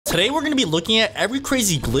Today we're going to be looking at every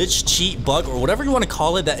crazy glitch, cheat, bug, or whatever you want to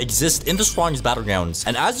call it that exists in the strongest Battlegrounds.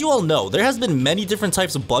 And as you all know, there has been many different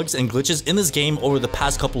types of bugs and glitches in this game over the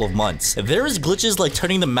past couple of months. There is glitches like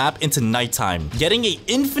turning the map into nighttime, getting an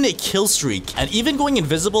infinite kill streak, and even going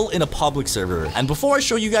invisible in a public server. And before I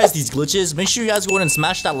show you guys these glitches, make sure you guys go ahead and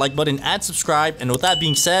smash that like button and subscribe. And with that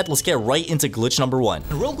being said, let's get right into glitch number 1.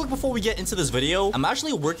 And real quick before we get into this video, I'm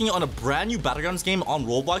actually working on a brand new Battlegrounds game on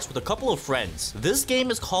Roblox with a couple of friends. This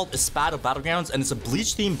game is called Espada Battlegrounds, and it's a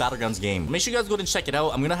Bleach themed Battlegrounds game. Make sure you guys go ahead and check it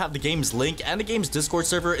out. I'm gonna have the game's link and the game's Discord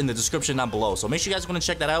server in the description down below, so make sure you guys go and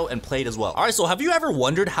check that out and play it as well. Alright, so have you ever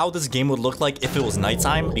wondered how this game would look like if it was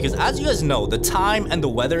nighttime? Because as you guys know, the time and the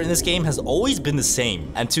weather in this game has always been the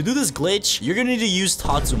same. And to do this glitch, you're gonna need to use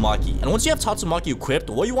Tatsumaki. And once you have Tatsumaki equipped,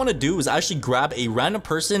 what you want to do is actually grab a random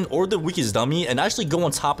person or the weakest dummy and actually go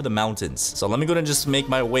on top of the mountains. So let me go ahead and just make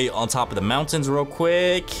my way on top of the mountains real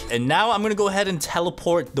quick. And now I'm gonna go ahead and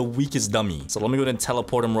teleport the weakest dummy. So let me go ahead and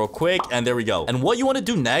teleport him real quick, and there we go. And what you want to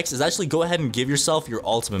do next is actually go ahead and give yourself your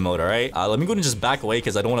ultimate mode. All right, let me go ahead and just back away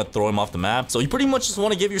because I don't want to throw him off the map. So you pretty much just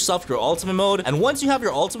want to give yourself your ultimate mode, and once you have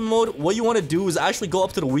your ultimate mode, what you want to do is actually go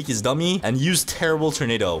up to the weakest dummy and use terrible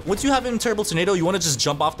tornado. Once you have him terrible tornado, you want to just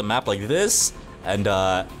jump off the map like this. And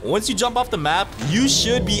once you jump off the map, you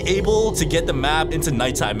should be able to get the map into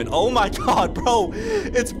nighttime. And oh my god, bro,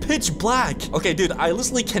 it's pitch black. Okay, dude, I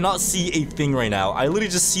literally cannot see a thing right now. I literally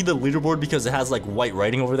just see the leaderboard because it has like white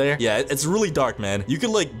writing over there. Yeah, it's really dark, man. You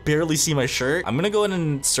can like barely see my shirt. I'm gonna go ahead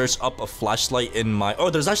and search up a flashlight in my... Oh,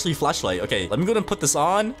 there's actually a flashlight. Okay, let me go ahead and put this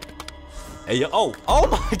on. Hey, oh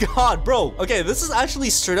my god, bro. Okay, this is actually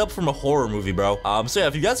straight up from a horror movie, bro. So yeah,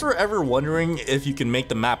 if you guys were ever wondering if you can make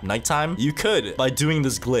the map nighttime, you could by doing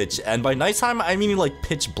this glitch. And by nighttime, I mean like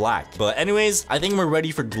pitch black. But anyways, I think we're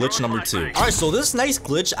ready for glitch number 2. All right, so this nice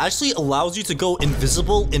glitch actually allows you to go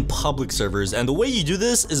invisible in public servers. And the way you do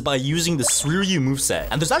this is by using the Suryu moveset.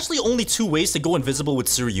 And there's actually only 2 ways to go invisible with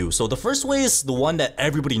Suryu. So the first way is the one that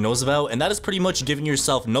everybody knows about, and that is pretty much giving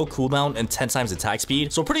yourself no cooldown and 10 times attack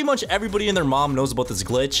speed. So pretty much everybody and their mom knows about this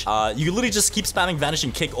glitch. You literally just keep spamming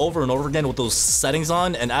vanishing kick over and over again with those settings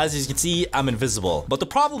on, and as you can see, I'm invisible. But the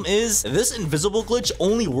problem is, this invisible glitch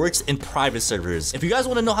only works in private servers. If you guys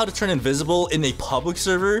want to know how to turn invisible in a public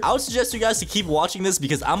server, I would suggest you guys to keep watching this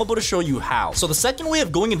because I'm about to show you how. So the second way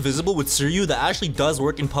of going invisible with Suryu that actually does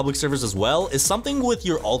work in public servers as well is something with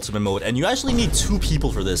your ultimate mode, and you actually need 2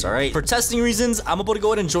 people for this. All right, for testing reasons, I'm about to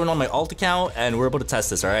go ahead and join on my alt account, and we're about to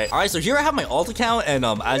test this. All right, so here I have my alt account, and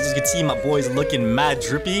as you can see, my boy's looking mad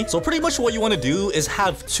drippy. So pretty much what you want to do is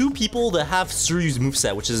have 2 people that have Suryu's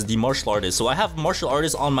moveset, which is the martial artist. So I have martial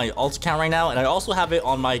artist on my alt account right now, and I also have it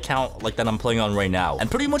on my account like that I'm playing on right now.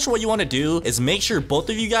 And pretty much what you want to do is make sure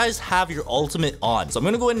both of you guys have your ultimate on. So I'm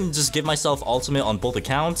gonna go ahead and just give myself ultimate on both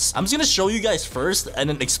accounts. I'm just gonna show you guys first and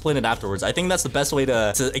then explain it afterwards. I think that's the best way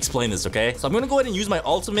to explain this, okay? So I'm gonna go ahead and use my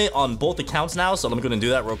ultimate on both accounts now. So I'm gonna do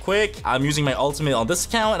that real quick. I'm using my ultimate on this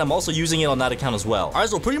account, and I'm also using it on that account as well. All right,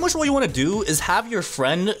 so pretty much what you want to do is have your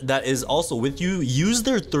friend that is also with you use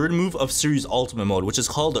their 3rd move of Suryu's ultimate mode, which is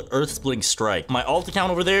called the Earth Splitting Strike. My alt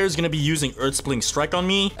account over there is going to be using Earth Splitting Strike on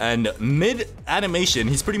me, and mid animation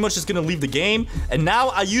he's pretty much just going to leave the game, and now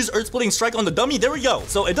I use Earth Splitting Strike on the dummy. There we go.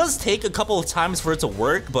 So it does take a couple of times for it to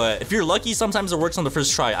work, but if you're lucky, sometimes it works on the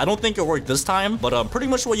first try. I don't think it worked this time, but pretty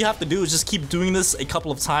much what you have to do is just keep doing this a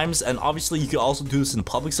couple of times, and obviously you can also do this in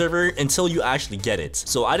public server until you actually get it.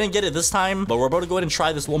 So I didn't get it this time, but we're about to go ahead and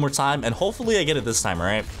try this one more time, and hopefully I get it this time. All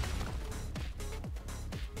right,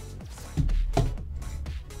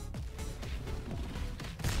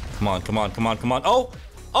 come on, come on, come on, come on.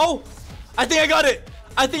 Oh, I think I got it.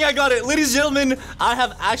 Ladies and gentlemen, I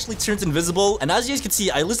have actually turned invisible, and as you guys can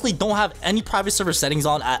see, I literally don't have any private server settings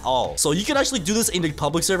on at all. So you can actually do this in the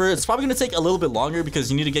public server. It's probably going to take a little bit longer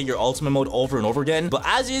because you need to get your ultimate mode over and over again, but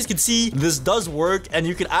as you guys can see, this does work, and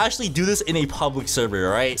you can actually do this in a public server.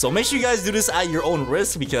 All right, so make sure you guys do this at your own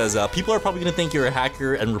risk because people are probably going to think you're a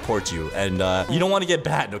hacker and report you, and you don't want to get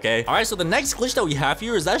banned. Okay, all right, so the next glitch that we have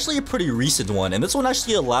here is actually a pretty recent one, and this one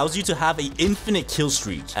actually allows you to have an infinite kill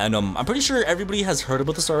streak. And I'm pretty sure everybody has heard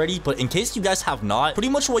about this already, but in case you guys have not, pretty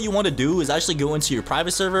much what you want to do is actually go into your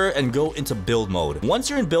private server and go into build mode. Once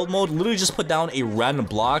you're in build mode, literally just put down a random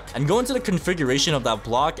block and go into the configuration of that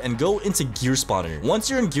block and go into gear spawner. Once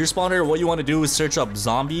you're in gear spawner, what you want to do is search up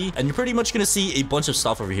zombie, and you're pretty much going to see a bunch of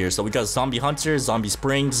stuff over here. So we got zombie hunter, zombie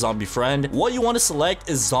spring, zombie friend. What you want to select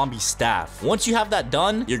is zombie staff. Once you have that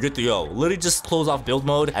done, you're good to go. Literally just close off build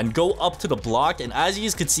mode and go up to the block, and as you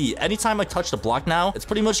guys can see, anytime I touch the block now, it's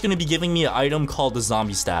pretty much going to be giving me an item called the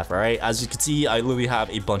zombie staff, all right? As you can see, I literally have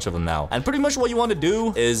a bunch of them now. And pretty much what you want to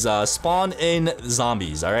do is spawn in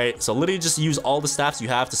zombies, all right? So literally just use all the staffs you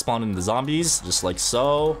have to spawn in the zombies, just like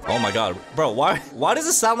so. Oh my god, bro, why does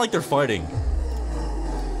it sound like they're farting?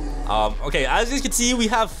 Okay, as you can see, we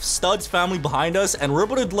have Stud's family behind us, and we're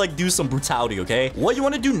able to, like, do some brutality, okay? What you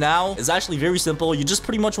want to do now is actually very simple. You just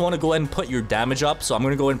pretty much want to go ahead and put your damage up. So I'm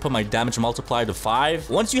going to go ahead and put my damage multiplier to 5.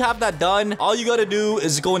 Once you have that done, all you got to do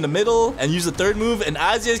is go in the middle and use the third move. And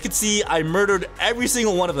as you guys can see, I murdered every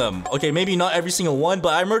single one of them. Okay, maybe not every single one,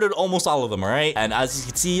 but I murdered almost all of them, all right? And as you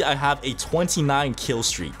can see, I have a 29 kill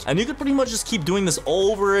streak. And you could pretty much just keep doing this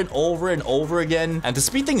over and over and over again. And to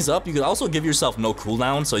speed things up, you could also give yourself no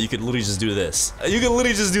cooldown, so you could literally just do this. You can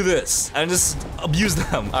literally just do this and just abuse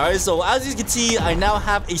them. All right, so as you can see, I now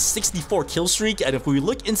have a 64 kill streak. And if we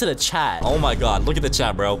look into the chat, oh my god, look at the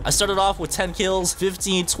chat, bro. I started off with 10 kills,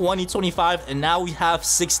 15, 20, 25, and now we have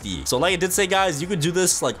 60. So like I did say, guys, you could do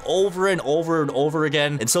this like over and over and over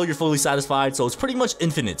again until you're fully satisfied. So it's pretty much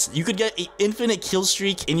infinite. You could get an infinite kill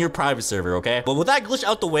streak in your private server, okay? But with that glitch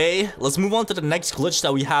out the way, let's move on to the next glitch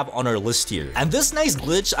that we have on our list here. And this next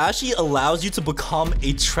glitch actually allows you to become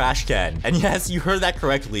a trash can. And yes, you heard that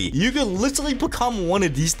correctly. You could literally become one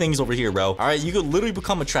of these things over here, bro. All right, you could literally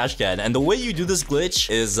become a trash can. And the way you do this glitch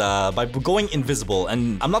is by going invisible.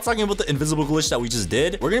 And I'm not talking about the invisible glitch that we just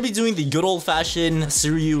did. We're gonna be doing the good old-fashioned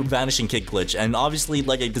Suryu vanishing kick glitch. And obviously,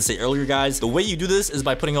 like I did say earlier, guys, the way you do this is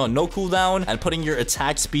by putting on no cooldown and putting your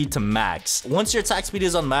attack speed to max. Once your attack speed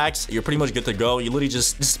is on max, you're pretty much good to go. You literally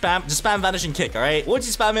just spam vanishing kick, all right? Once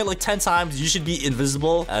you spam it like 10 times, you should be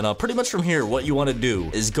invisible. And pretty much from here, what you want to do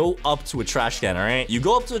is go up to a trash can, all right? You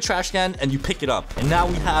go up to a trash can and you pick it up, and now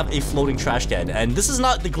we have a floating trash can. And this is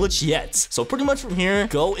not the glitch yet, so pretty much from here,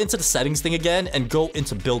 go into the settings thing again and go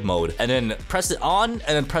into build mode, and then press it on and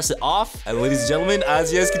then press it off. And ladies and gentlemen,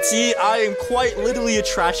 as you guys can see, I am quite literally a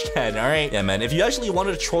trash can, all right? Yeah, man, if you actually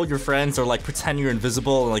wanted to troll your friends or like pretend you're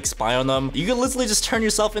invisible and like spy on them, you can literally just turn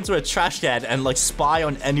yourself into a trash can and like spy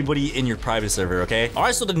on anybody in your private server, okay? All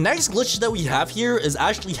right, so the next glitch that we have here is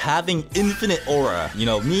actually having infinite aura. You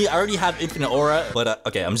know, me, I already have infinite aura, but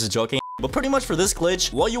okay, I'm just joking. But pretty much for this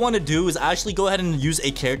glitch, what you want to do is actually go ahead and use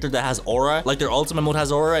a character that has aura. Like their ultimate mode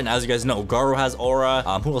has aura, and as you guys know, Garo has aura.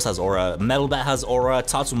 Who else has aura? Metalbat has aura.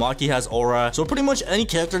 Tatsumaki has aura. So pretty much any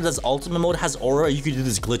character that's ultimate mode has aura, you could do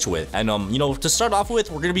this glitch with. And you know, to start off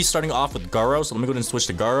with, we're gonna be starting off with Garo. So let me go ahead and switch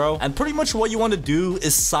to Garo. And pretty much what you want to do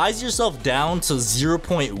is size yourself down to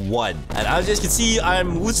 0.1. And as you guys can see,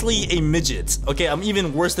 I'm literally a midget. Okay, I'm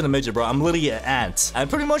even worse than a midget, bro. I'm literally an ant. And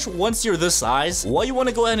pretty much once you're this size, what you want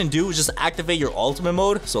to go ahead and do is just activate your ultimate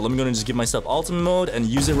mode. So let me go and just give myself ultimate mode and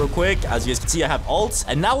use it real quick. As you guys can see, I have ult.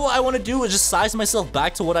 And now what I want to do is just size myself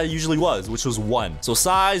back to what I usually was, which was 1. So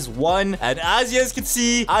size 1. And as you guys can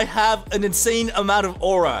see, I have an insane amount of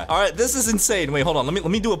aura. All right, this is insane. Wait, hold on.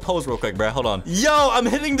 Let me do a pose real quick, bro. Hold on. Yo, I'm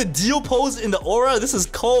hitting the deal pose in the aura. This is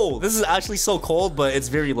cold. This is actually so cold, but it's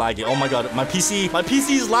very laggy. Oh my god, my PC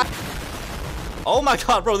is lagging. Oh my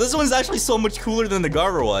god, bro, this one is actually so much cooler than the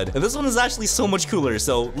Garo one. And this one is actually so much cooler.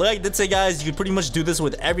 So, like I did say, guys, you could pretty much do this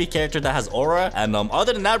with every character that has aura. And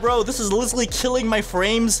other than that, bro, this is literally killing my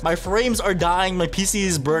frames. My frames are dying. My PC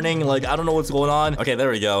is burning. Like, I don't know what's going on. Okay, there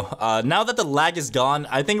we go. Now that the lag is gone,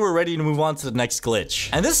 I think we're ready to move on to the next glitch.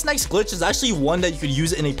 And this next glitch is actually one that you could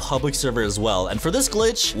use in a public server as well. And for this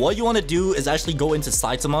glitch, what you want to do is actually go into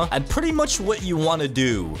Saitama. And pretty much what you want to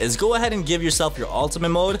do is go ahead and give yourself your ultimate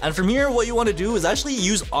mode. And from here, what you want to do is actually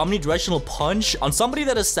use omnidirectional punch on somebody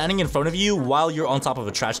that is standing in front of you while you're on top of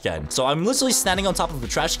a trash can. So I'm literally standing on top of a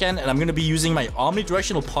trash can, and I'm going to be using my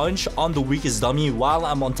omnidirectional punch on the weakest dummy while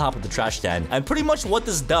I'm on top of the trash can. And pretty much what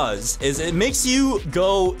this does is it makes you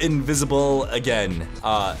go invisible again.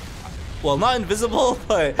 Well, not invisible,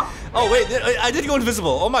 but... Oh, wait, I did go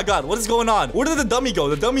invisible. Oh my god, what is going on? Where did the dummy go?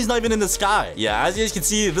 The dummy's not even in the sky. Yeah, as you guys can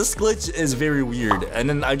see, this glitch is very weird. And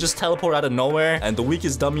then I just teleport out of nowhere, and the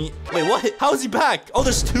weakest dummy... Wait, what? How is he back? Oh,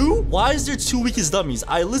 there's 2? Why is there 2 weakest dummies?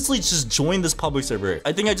 I literally just joined this public server.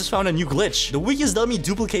 I think I just found a new glitch. The weakest dummy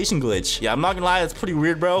duplication glitch. Yeah, I'm not gonna lie, it's pretty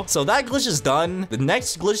weird, bro. So that glitch is done. The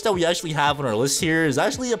next glitch that we actually have on our list here is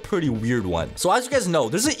actually a pretty weird one. So as you guys know,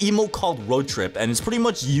 there's an emote called Road Trip, and it's pretty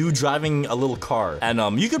much you driving a little car. And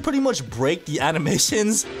you could pretty much break the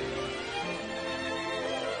animations.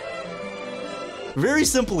 very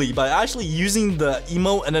simply by actually using the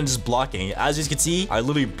emote and then just blocking. As you can see, I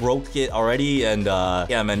literally broke it already, and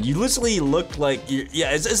yeah, man, you literally look like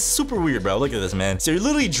yeah, it's super weird, bro. Look at this, man. So you're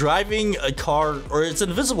literally driving a car, or it's an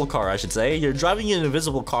invisible car, I should say. You're driving an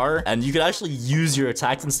invisible car, and you could actually use your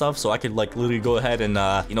attacks and stuff. So I could like literally go ahead and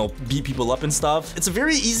you know, beat people up and stuff. It's a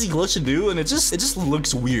very easy glitch to do, and it just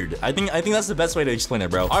looks weird. I think that's the best way to explain it,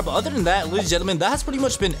 bro. All right, but other than that, ladies and gentlemen, that has pretty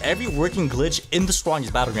much been every working glitch in the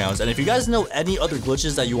strongest battlegrounds. And if you guys know any other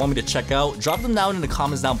glitches that you want me to check out, drop them down in the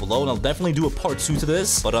comments down below, and I'll definitely do a part 2 to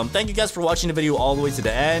this. But thank you guys for watching the video all the way to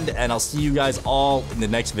the end, and I'll see you guys all in the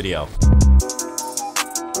next video.